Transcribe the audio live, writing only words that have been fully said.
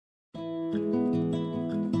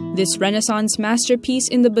This Renaissance masterpiece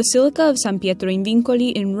in the Basilica of San Pietro in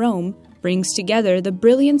Vincoli in Rome brings together the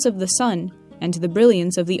brilliance of the sun and the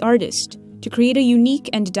brilliance of the artist to create a unique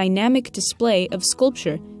and dynamic display of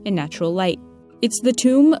sculpture in natural light. It's the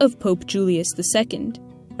tomb of Pope Julius II.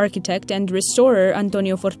 Architect and restorer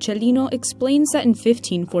Antonio Forcellino explains that in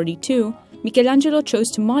 1542, Michelangelo chose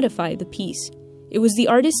to modify the piece. It was the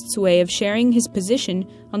artist's way of sharing his position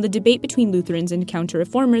on the debate between Lutherans and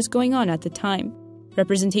counter-reformers going on at the time.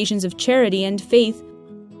 Representations of charity and faith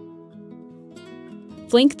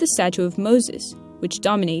flank the statue of Moses, which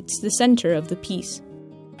dominates the center of the piece.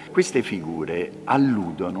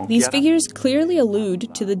 These figures clearly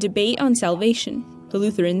allude to the debate on salvation. The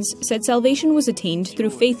Lutherans said salvation was attained through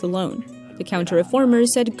faith alone. The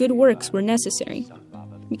counter-reformers said good works were necessary.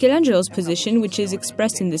 Michelangelo's position, which is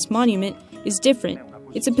expressed in this monument, is different.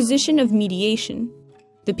 It's a position of mediation.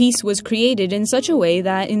 The piece was created in such a way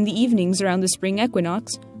that, in the evenings around the spring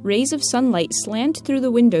equinox, rays of sunlight slant through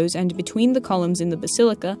the windows and between the columns in the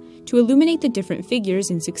basilica to illuminate the different figures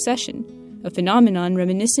in succession, a phenomenon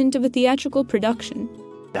reminiscent of a theatrical production.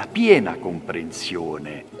 A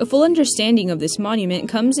full understanding of this monument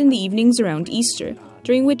comes in the evenings around Easter,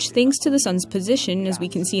 during which, thanks to the sun's position, as we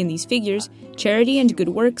can see in these figures, charity and good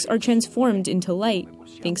works are transformed into light,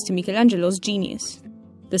 thanks to Michelangelo's genius.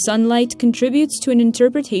 The sunlight contributes to an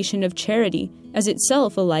interpretation of charity as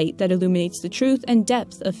itself a light that illuminates the truth and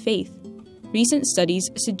depth of faith. Recent studies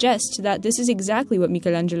suggest that this is exactly what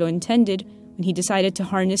Michelangelo intended when he decided to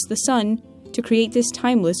harness the sun to create this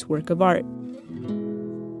timeless work of art.